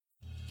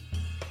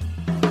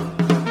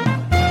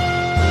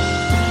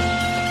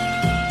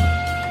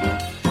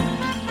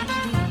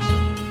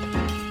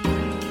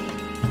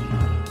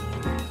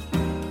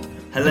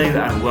Hello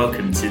and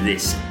welcome to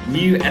this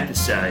new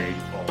episode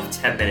of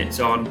 10 Minutes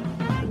On,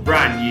 the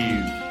brand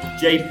new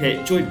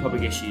JPIT Joint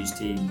Public Issues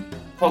Team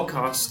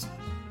podcast,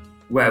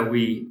 where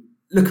we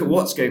look at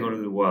what's going on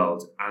in the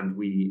world and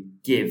we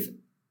give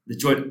the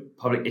Joint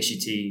Public Issue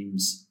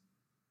Team's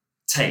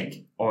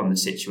take on the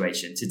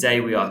situation.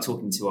 Today we are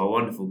talking to our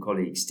wonderful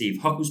colleague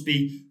Steve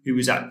Hucklesby, who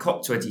was at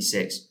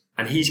COP26,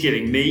 and he's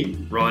giving me,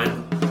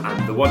 Ryan,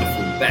 and the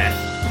wonderful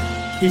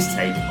Beth his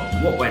take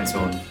on what went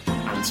on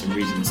and some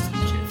reasons to be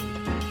cheerful.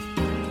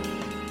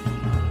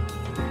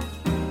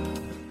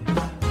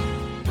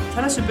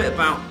 Tell us a bit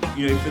about,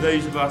 for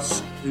those of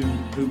us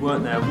who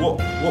weren't there,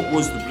 what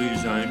was the Blue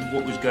Zone?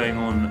 What was going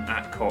on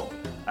at COP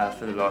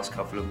for the last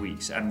couple of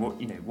weeks, and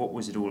what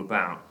was it all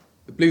about?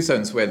 The Blue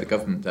Zone's where the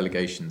government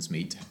delegations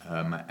meet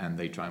and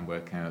they try and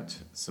work out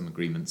some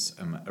agreements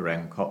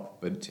around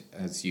COP. But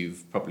as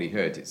you've probably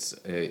heard,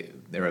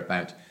 there are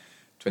about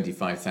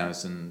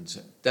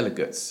 25,000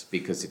 delegates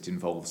because it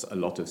involves a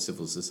lot of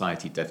civil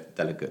society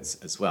delegates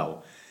as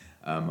well,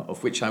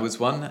 of which I was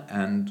one.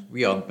 And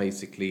we are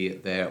basically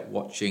there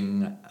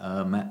watching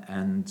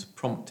and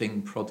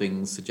prompting,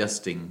 prodding,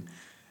 suggesting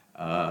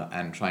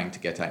and trying to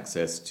get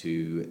access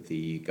to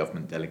the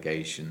government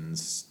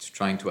delegations,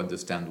 trying to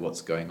understand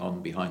what's going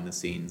on behind the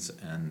scenes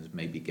and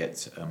maybe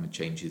get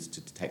changes to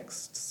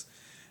texts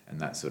and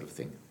that sort of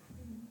thing.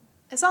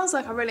 It sounds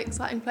like a really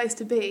exciting place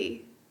to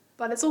be,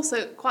 but it's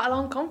also quite a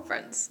long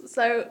conference.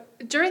 So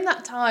during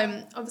that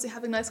time, obviously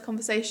having nice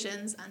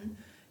conversations and,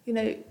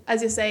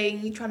 as you're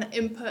saying, you're trying to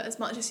input as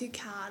much as you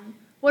can.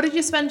 What did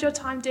you spend your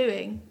time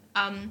doing?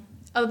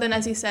 Other than,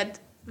 as you said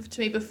to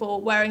me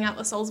before, wearing out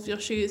the soles of your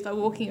shoes by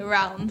walking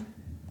around?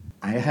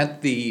 I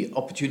had the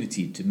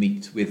opportunity to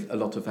meet with a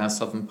lot of our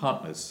southern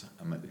partners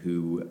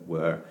who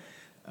were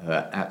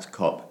at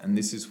COP, and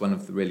this is one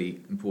of the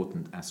really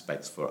important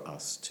aspects for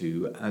us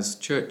to, as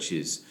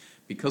churches,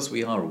 because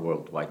we are a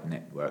worldwide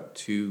network,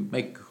 to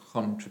make a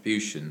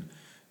contribution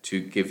to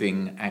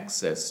giving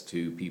access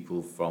to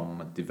people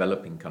from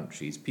developing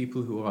countries,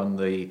 people who are on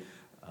the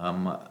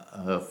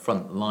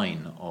front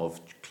line of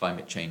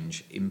climate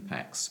change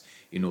impacts,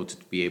 in order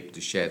to be able to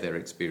share their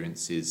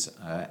experiences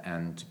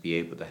and to be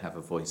able to have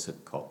a voice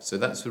at COP. So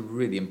that's a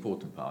really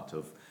important part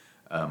of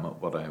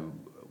what I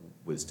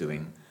was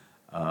doing,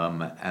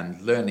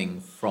 and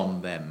learning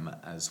from them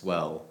as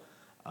well,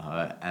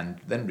 and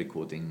then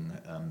recording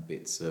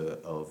bits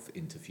of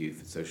interview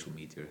for social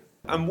media.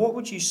 And what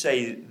would you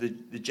say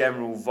the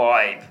general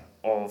vibe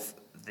of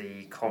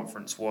the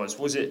conference was?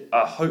 Was it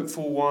a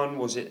hopeful one?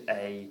 Was it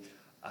a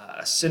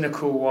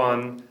cynical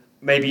one?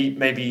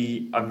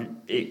 Maybe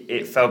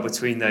it fell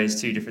between those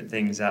two different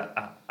things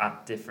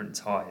at different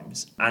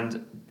times.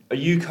 And are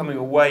you coming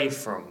away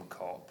from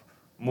COP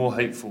more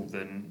hopeful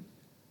than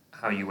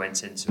how you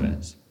went into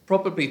it?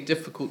 Probably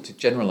difficult to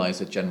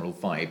generalise a general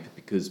vibe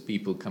because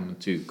people come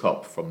to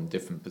COP from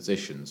different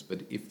positions.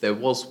 But if there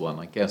was one,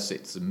 I guess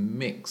it's a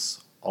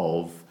mix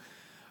of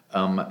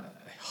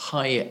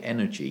high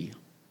energy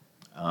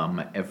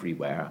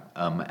everywhere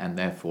and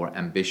therefore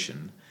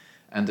ambition,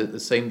 and at the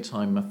same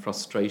time a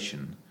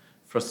frustration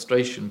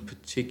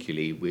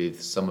particularly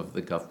with some of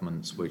the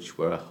governments which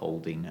were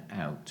holding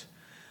out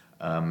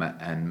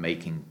and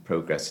making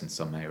progress in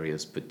some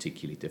areas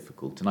particularly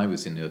difficult. And I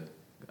was in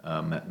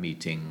a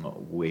meeting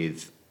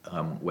with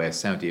where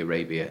Saudi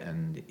Arabia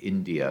and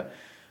India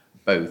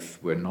both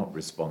were not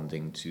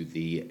responding to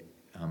the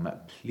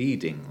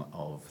pleading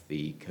of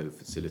the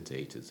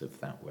co-facilitators of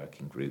that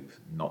working group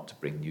not to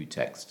bring new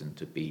text and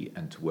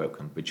to work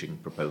on bridging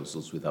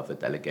proposals with other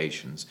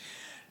delegations,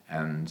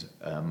 and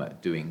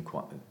doing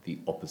quite the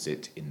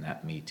opposite in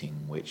that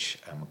meeting, which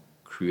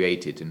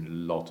created a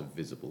lot of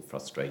visible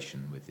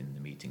frustration within the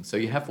meeting. So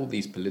you have all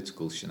these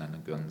political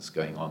shenanigans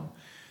going on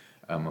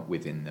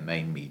within the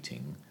main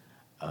meeting,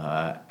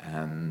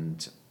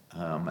 and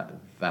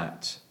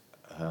that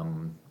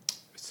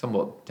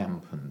somewhat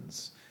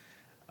dampens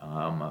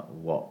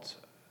what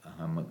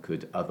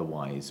could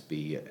otherwise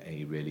be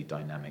a really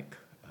dynamic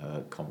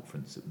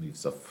conference that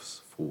moves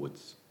us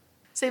forwards.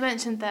 So you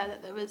mentioned there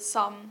that there was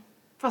some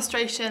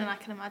frustration, and I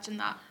can imagine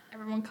that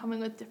everyone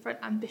coming with different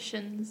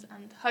ambitions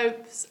and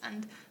hopes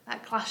and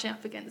that clashing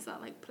up against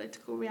that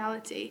political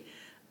reality.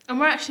 And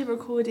we're actually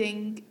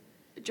recording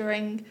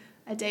during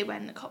a day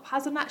when COP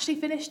hasn't actually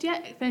finished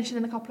yet. It finishes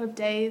in a couple of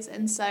days,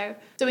 and so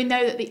we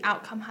know that the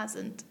outcome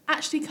hasn't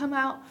actually come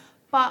out.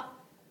 But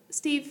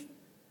Steve,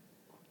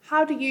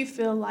 how do you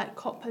feel like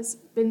COP has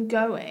been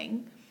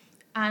going,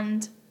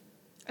 and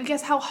I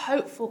guess how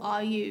hopeful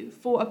are you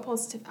for a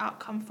positive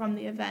outcome from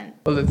the event?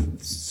 Well,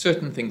 there's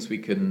certain things we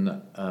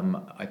can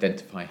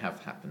identify have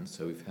happened.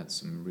 So we've had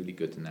some really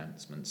good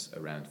announcements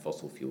around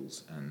fossil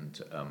fuels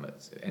and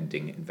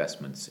ending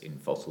investments in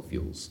fossil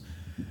fuels.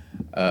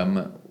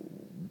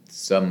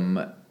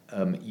 Some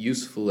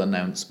useful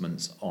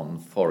announcements on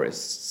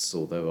forests,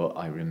 although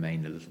I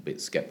remain a little bit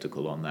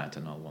sceptical on that,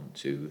 and I'll want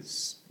to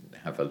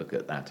have a look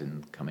at that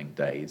in the coming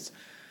days.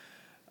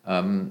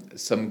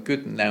 Some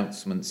good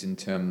announcements in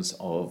terms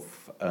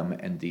of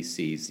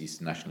NDCs,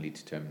 these nationally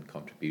determined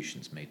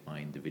contributions made by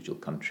individual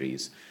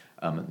countries,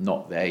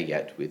 Not there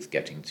yet with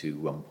getting to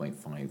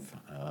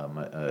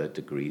 1.5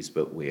 degrees,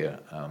 but we're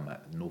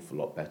an awful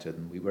lot better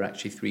than we were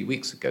actually 3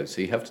 weeks ago.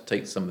 So you have to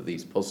take some of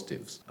these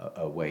positives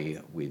away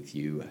with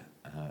you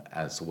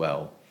as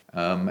well.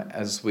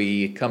 As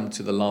we come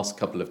to the last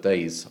couple of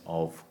days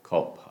of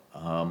COP,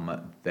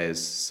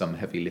 there's some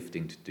heavy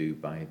lifting to do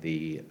by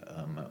the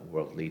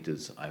world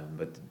leaders, I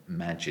would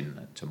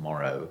imagine,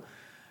 tomorrow.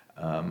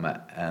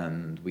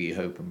 And we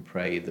hope and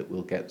pray that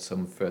we'll get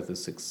some further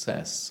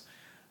success.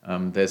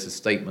 There's a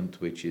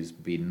statement which has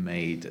been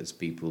made, as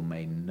people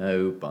may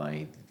know,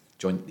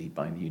 jointly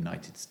by the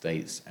United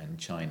States and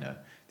China.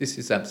 This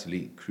is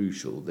absolutely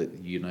crucial,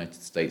 that the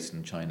United States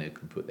and China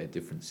can put their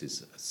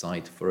differences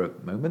aside for a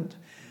moment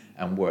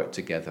and work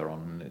together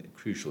on a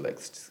crucial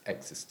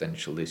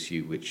existential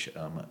issue which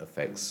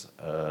affects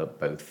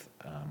both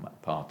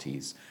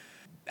parties.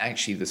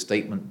 Actually, the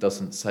statement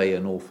doesn't say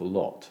an awful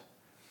lot,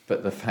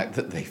 but the fact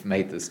that they've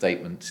made the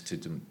statement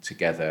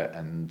together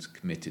and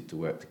committed to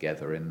work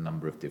together in a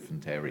number of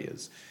different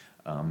areas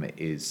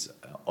is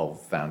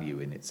of value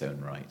in its own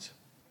right.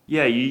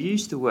 Yeah, you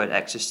used the word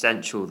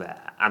existential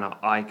there, and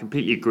I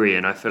completely agree,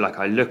 and I feel like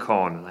I look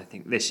on and I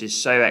think this is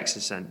so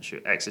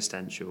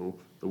existential.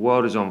 The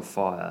world is on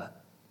fire.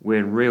 We're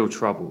in real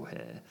trouble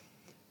here.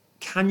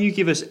 Can you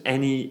give us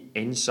any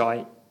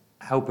insight,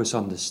 help us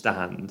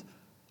understand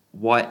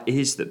why it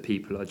is that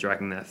people are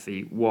dragging their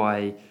feet,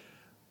 why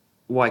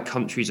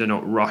countries are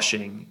not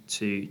rushing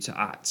to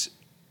act,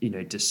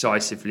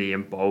 decisively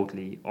and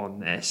boldly on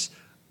this,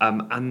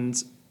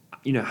 and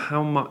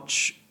how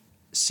much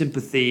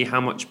sympathy, how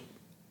much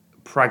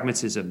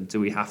pragmatism do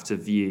we have to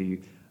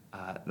view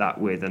that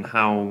with, and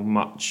how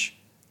much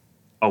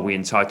are we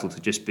entitled to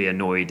just be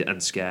annoyed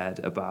and scared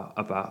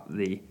about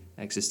the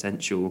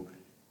existentialness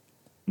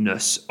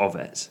of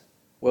it?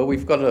 Well,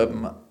 we've got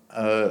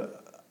a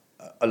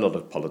lot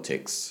of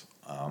politics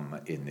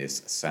in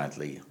this,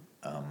 sadly.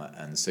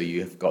 And so you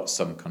have got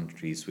some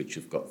countries which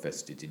have got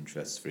vested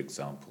interests, for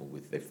example,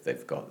 if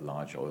they've got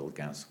large oil,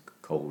 gas,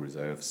 coal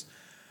reserves.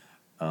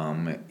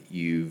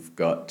 You've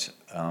got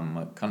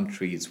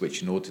countries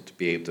which, in order to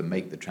be able to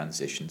make the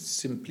transition,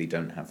 simply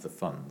don't have the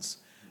funds,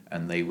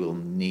 and they will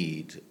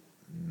need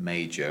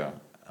major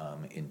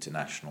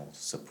international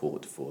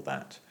support for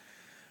that.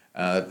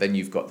 Then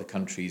you've got the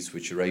countries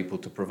which are able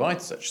to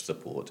provide such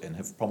support and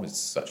have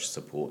promised such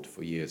support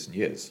for years and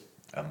years,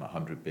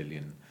 $100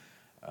 billion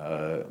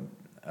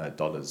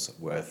dollars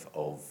worth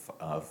of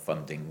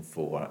funding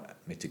for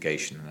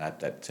mitigation and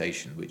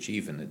adaptation, which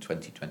even in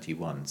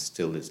 2021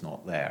 still is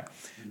not there.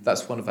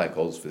 That's one of our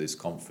goals for this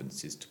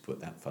conference, is to put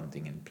that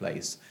funding in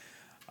place.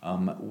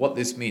 What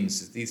this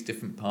means is these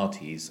different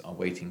parties are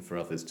waiting for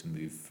others to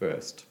move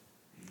first.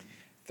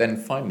 Then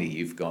finally,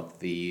 you've got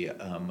the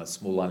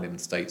small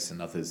island states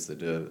and others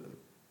that are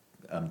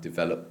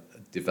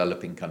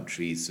developing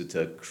countries that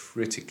are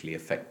critically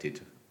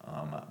affected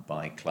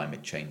by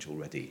climate change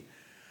already,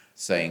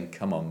 saying,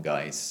 come on,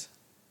 guys,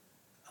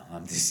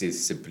 this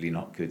is simply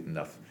not good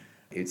enough.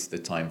 It's the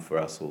time for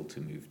us all to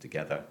move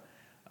together.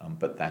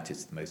 But that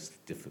is the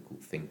most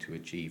difficult thing to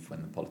achieve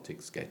when the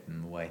politics get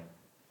in the way.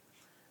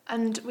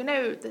 And we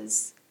know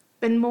there's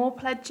been more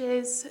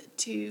pledges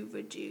to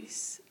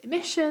reduce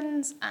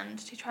emissions and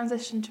to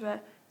transition to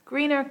a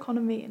greener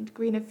economy and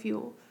greener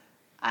fuel.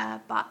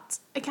 But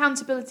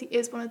accountability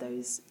is one of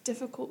those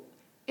difficult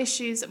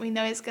issues that we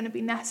know is going to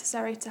be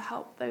necessary to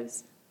help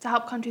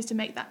countries to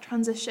make that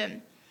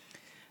transition.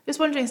 Just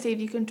wondering, Steve,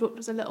 you can talk to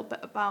us a little bit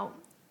about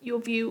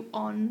your view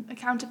on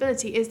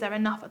accountability. Is there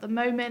enough at the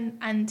moment,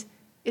 and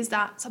is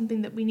that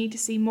something that we need to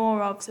see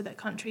more of so that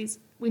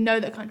we know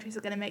that countries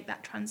are going to make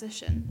that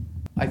transition?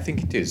 I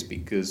think it is,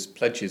 because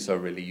pledges are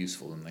really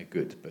useful and they're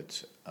good,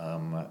 but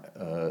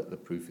the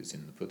proof is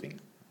in the pudding,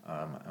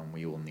 and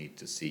we all need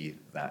to see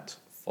that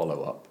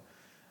follow-up.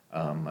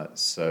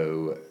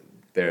 So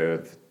there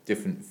are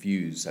different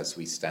views as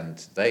we stand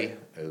today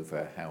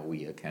over how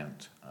we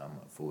account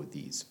for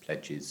these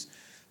pledges.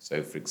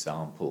 So, for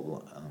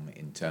example,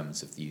 in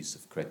terms of the use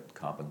of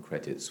carbon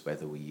credits,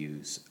 whether we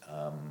use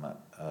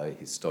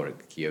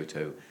historic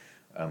Kyoto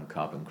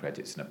carbon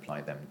credits and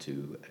apply them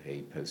to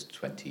a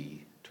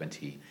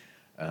post-2020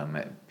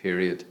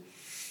 period.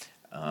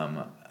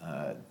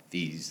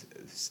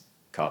 These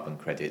carbon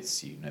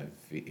credits,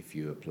 if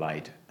you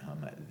applied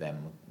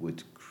them,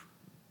 would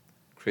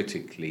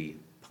critically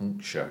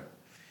puncture,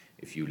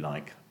 if you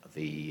like,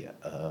 the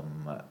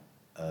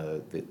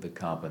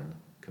carbon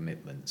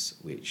commitments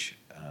which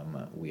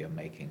we are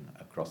making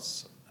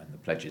across, and the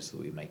pledges that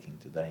we're making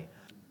today.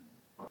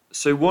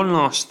 So one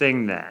last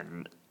thing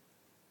then.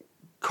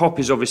 COP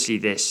is obviously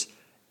this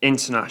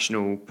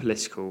international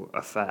political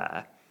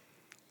affair,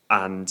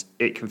 and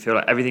it can feel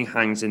like everything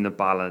hangs in the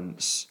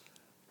balance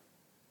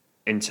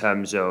in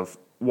terms of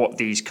what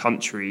these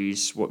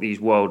countries, what these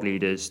world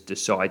leaders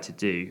decide to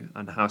do,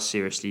 and how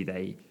seriously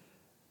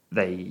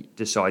they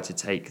decide to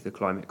take the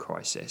climate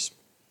crisis.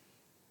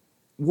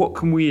 What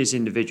can we as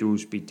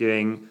individuals be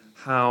doing?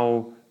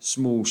 How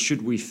small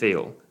should we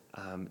feel?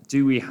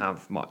 Do we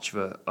have much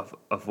of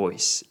a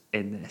voice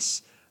in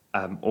this?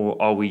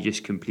 or are we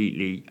just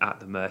completely at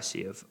the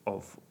mercy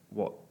of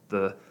what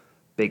the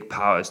big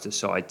powers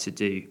decide to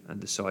do and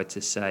decide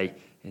to say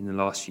in the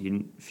last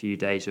few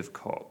days of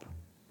COP?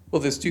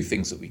 Well, there's two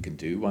things that we can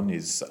do. One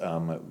is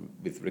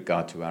with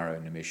regard to our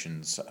own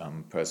emissions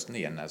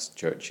personally and as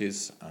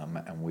churches,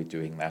 and we're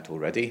doing that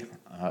already.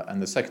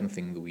 And the second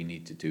thing that we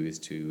need to do is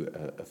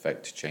to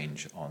affect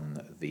change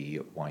on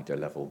the wider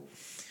level.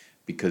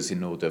 Because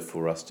in order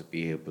for us to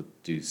be able to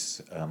do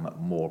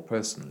more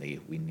personally,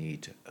 we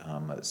need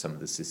some of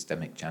the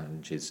systemic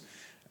challenges,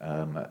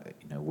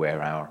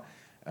 where our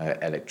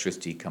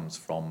electricity comes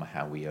from,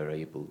 how we are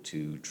able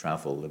to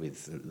travel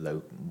with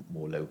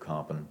more low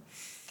carbon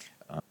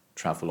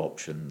travel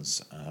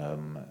options.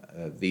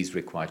 These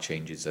require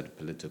changes at a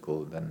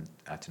political, then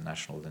at a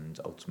national and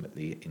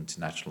ultimately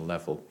international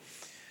level.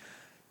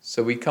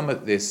 So we come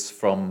at this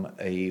from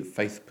a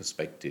faith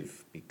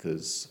perspective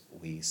because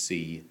we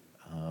see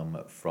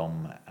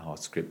from our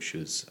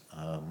scriptures,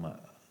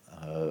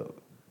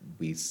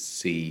 we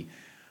see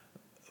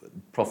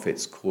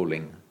prophets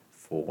calling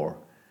for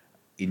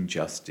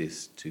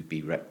injustice to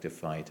be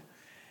rectified.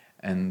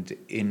 And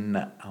in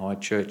our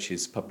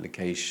church's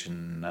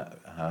publication,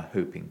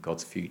 Hope in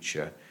God's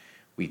Future,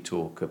 we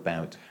talk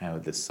about how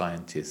the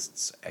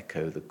scientists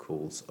echo the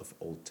calls of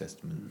Old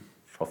Testament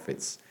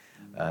prophets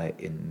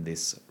in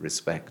this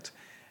respect.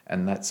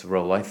 And that's a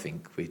role, I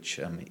think, which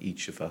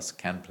each of us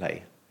can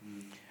play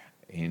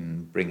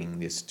in bringing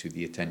this to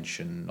the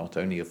attention not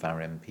only of our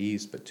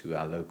MPs, but to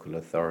our local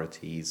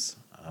authorities,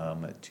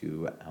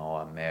 to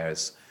our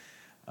mayors,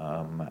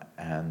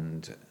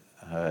 and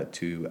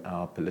to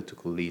our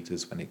political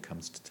leaders when it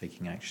comes to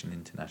taking action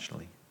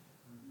internationally.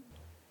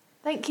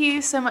 Thank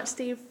you so much,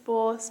 Steve,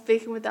 for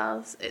speaking with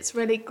us. It's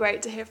really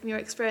great to hear from your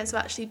experience of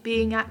actually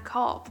being at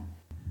COP.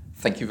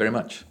 Thank you very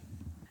much.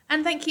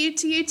 And thank you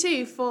to you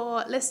too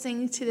for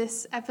listening to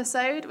this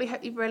episode. We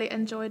hope you've really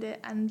enjoyed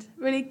it and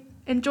really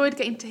enjoyed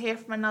getting to hear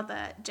from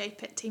another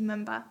JPIT team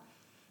member.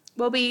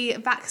 We'll be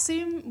back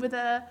soon with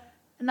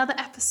another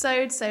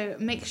episode, so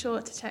make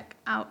sure to check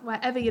out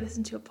wherever you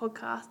listen to your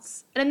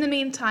podcasts. And in the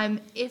meantime,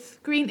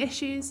 if green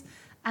issues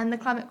and the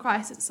climate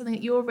crisis is something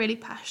that you're really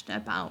passionate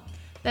about,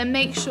 then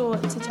make sure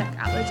to check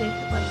out the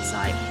JPIT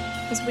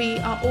website, because we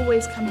are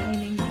always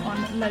campaigning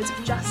on loads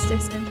of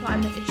justice and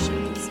climate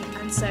issues,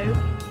 and so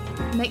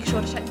make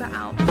sure to check that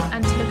out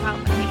and to look